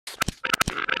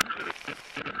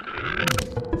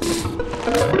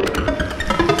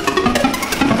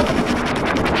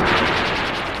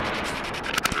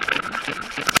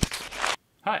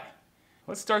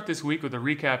start this week with a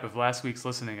recap of last week's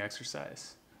listening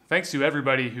exercise. Thanks to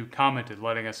everybody who commented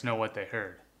letting us know what they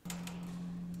heard.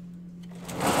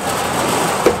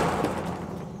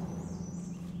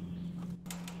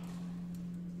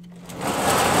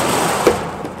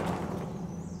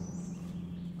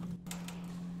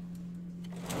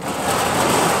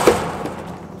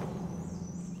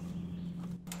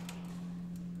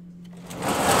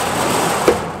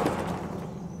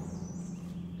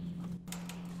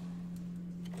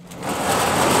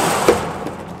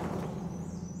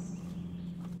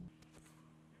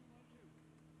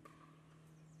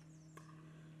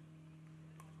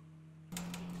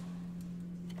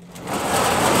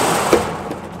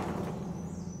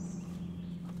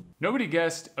 Nobody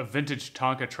guessed a vintage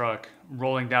Tonka truck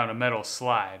rolling down a metal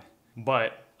slide,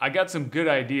 but I got some good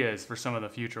ideas for some of the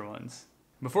future ones.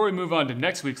 Before we move on to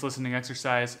next week's listening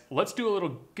exercise, let's do a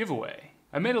little giveaway.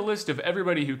 I made a list of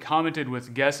everybody who commented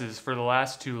with guesses for the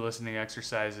last 2 listening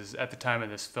exercises at the time of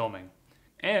this filming.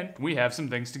 And we have some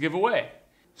things to give away.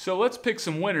 So let's pick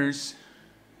some winners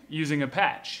using a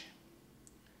patch.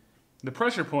 The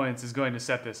pressure points is going to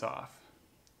set this off.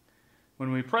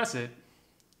 When we press it,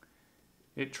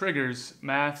 it triggers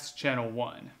Maths Channel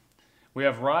 1. We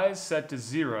have Rise set to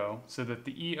 0 so that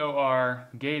the EOR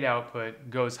gate output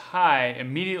goes high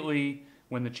immediately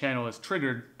when the channel is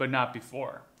triggered, but not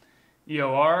before.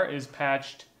 EOR is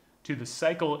patched to the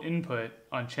cycle input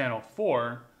on Channel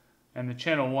 4, and the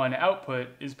Channel 1 output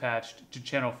is patched to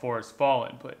Channel 4's fall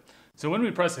input. So when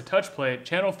we press the touch plate,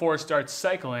 Channel 4 starts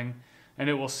cycling, and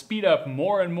it will speed up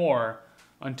more and more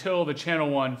until the Channel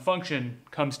 1 function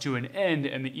comes to an end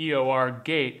and the EOR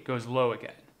gate goes low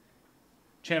again.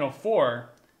 Channel 4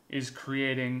 is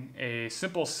creating a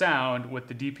simple sound with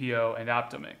the DPO and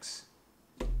Optomix.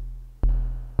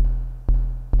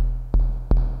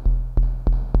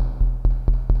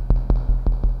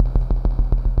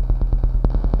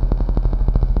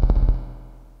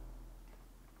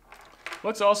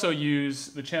 Let's also use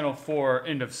the Channel 4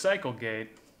 end of cycle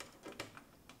gate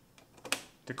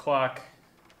to clock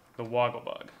the woggle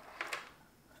bug.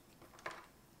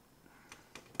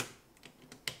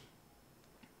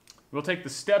 We'll take the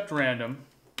stepped random,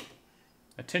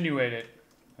 attenuate it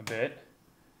a bit,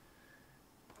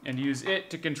 and use it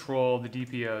to control the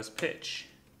DPO's pitch.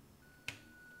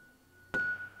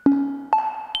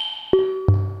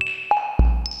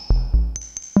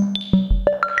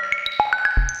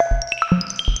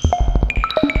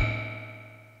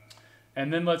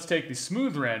 And then let's take the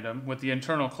smooth random with the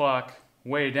internal clock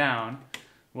way down.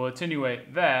 We'll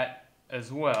attenuate that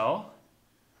as well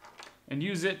and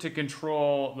use it to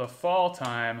control the fall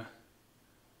time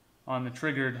on the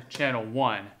triggered Channel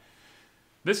 1.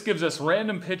 This gives us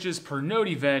random pitches per note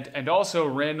event and also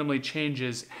randomly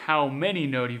changes how many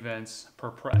note events per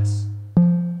press.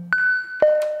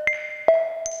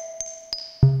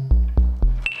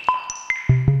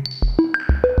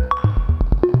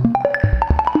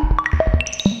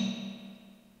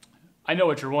 I know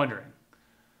what you're wondering.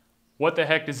 What the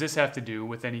heck does this have to do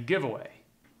with any giveaway?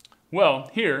 Well,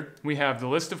 here we have the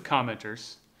list of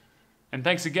commenters, and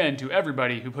thanks again to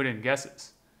everybody who put in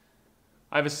guesses.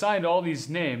 I've assigned all these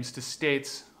names to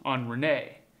states on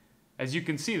Renee. As you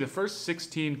can see, the first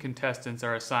 16 contestants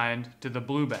are assigned to the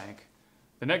blue bank,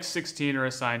 the next 16 are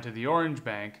assigned to the orange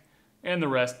bank, and the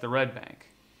rest the red bank.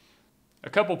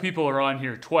 A couple people are on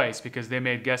here twice because they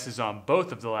made guesses on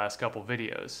both of the last couple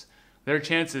videos. Their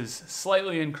chances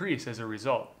slightly increase as a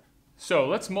result. So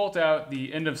let's mult out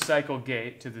the end of cycle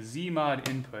gate to the Z-mod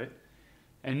input,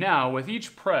 and now with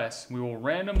each press we will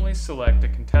randomly select a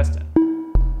contestant.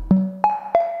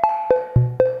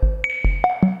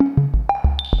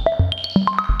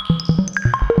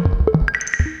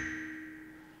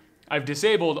 I've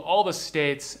disabled all the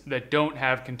states that don't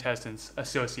have contestants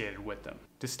associated with them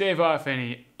to stave off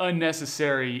any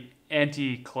unnecessary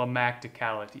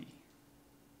anticlimacticality.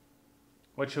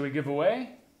 What shall we give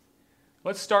away?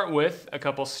 Let's start with a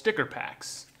couple sticker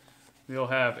packs. We'll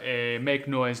have a Make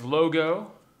Noise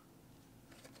logo,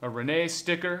 a Renee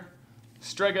sticker,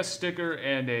 Strega sticker,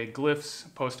 and a Glyphs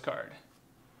postcard.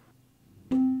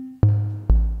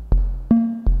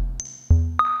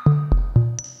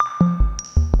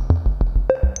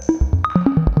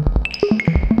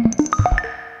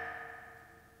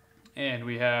 And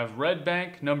we have Red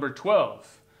Bank number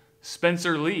 12,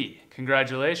 Spencer Lee.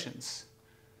 Congratulations.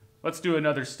 Let's do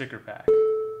another sticker pack.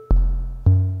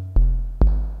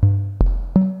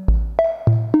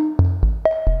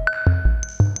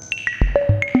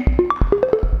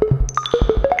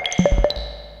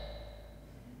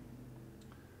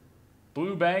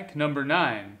 Blue Bank number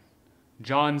 9,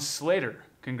 John Slater.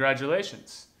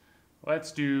 Congratulations.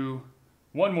 Let's do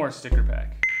One more sticker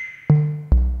pack.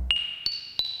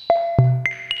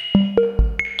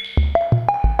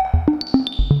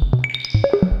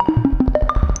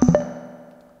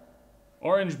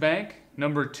 Orange Bank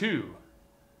number 2.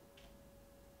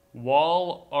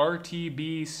 Wal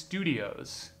RtB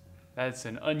Studios. That's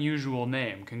an unusual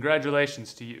name.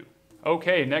 Congratulations to you.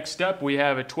 Okay, next up we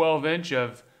have a 12-inch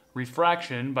of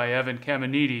Refraction by Evan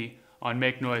Caminiti on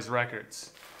Make Noise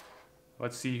Records.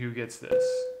 Let's see who gets this.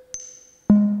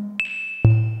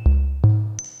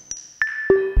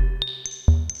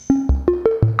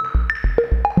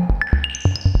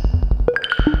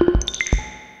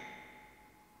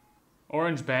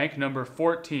 Orange Bank number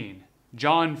 14,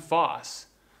 John Foss.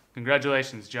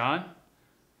 Congratulations, John.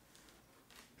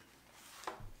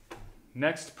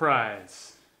 Next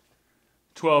prize,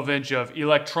 12-inch of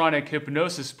Electronic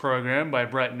Hypnosis Program by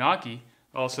Brett Nocky,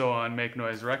 also on Make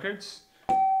Noise Records.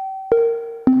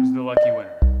 Who's the lucky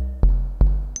winner?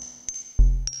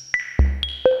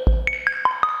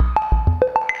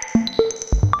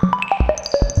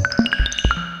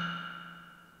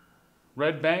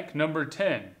 Red Bank number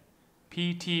 10,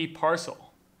 PT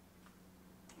Parcel.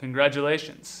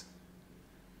 Congratulations.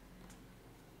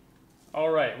 All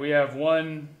right, we have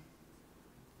one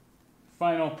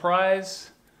final prize.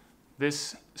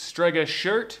 This Strega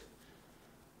shirt.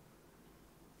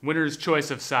 Winner's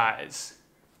choice of size.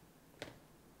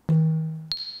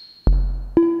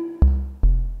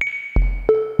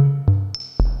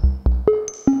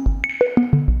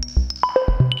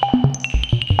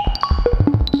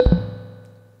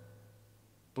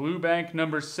 Blue Bank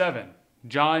number 7,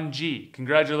 John G.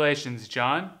 Congratulations,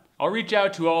 John. I'll reach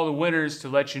out to all the winners to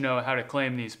let you know how to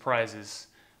claim these prizes.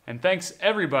 And thanks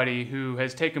everybody who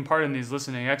has taken part in these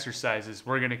listening exercises.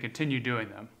 We're going to continue doing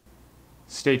them.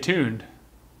 Stay tuned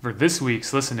for this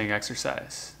week's listening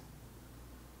exercise.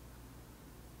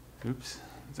 Oops,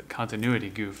 it's a continuity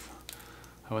goof.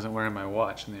 I wasn't wearing my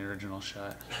watch in the original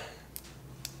shot.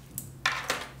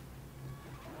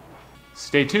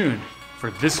 Stay tuned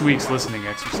for this week's listening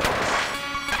exercise.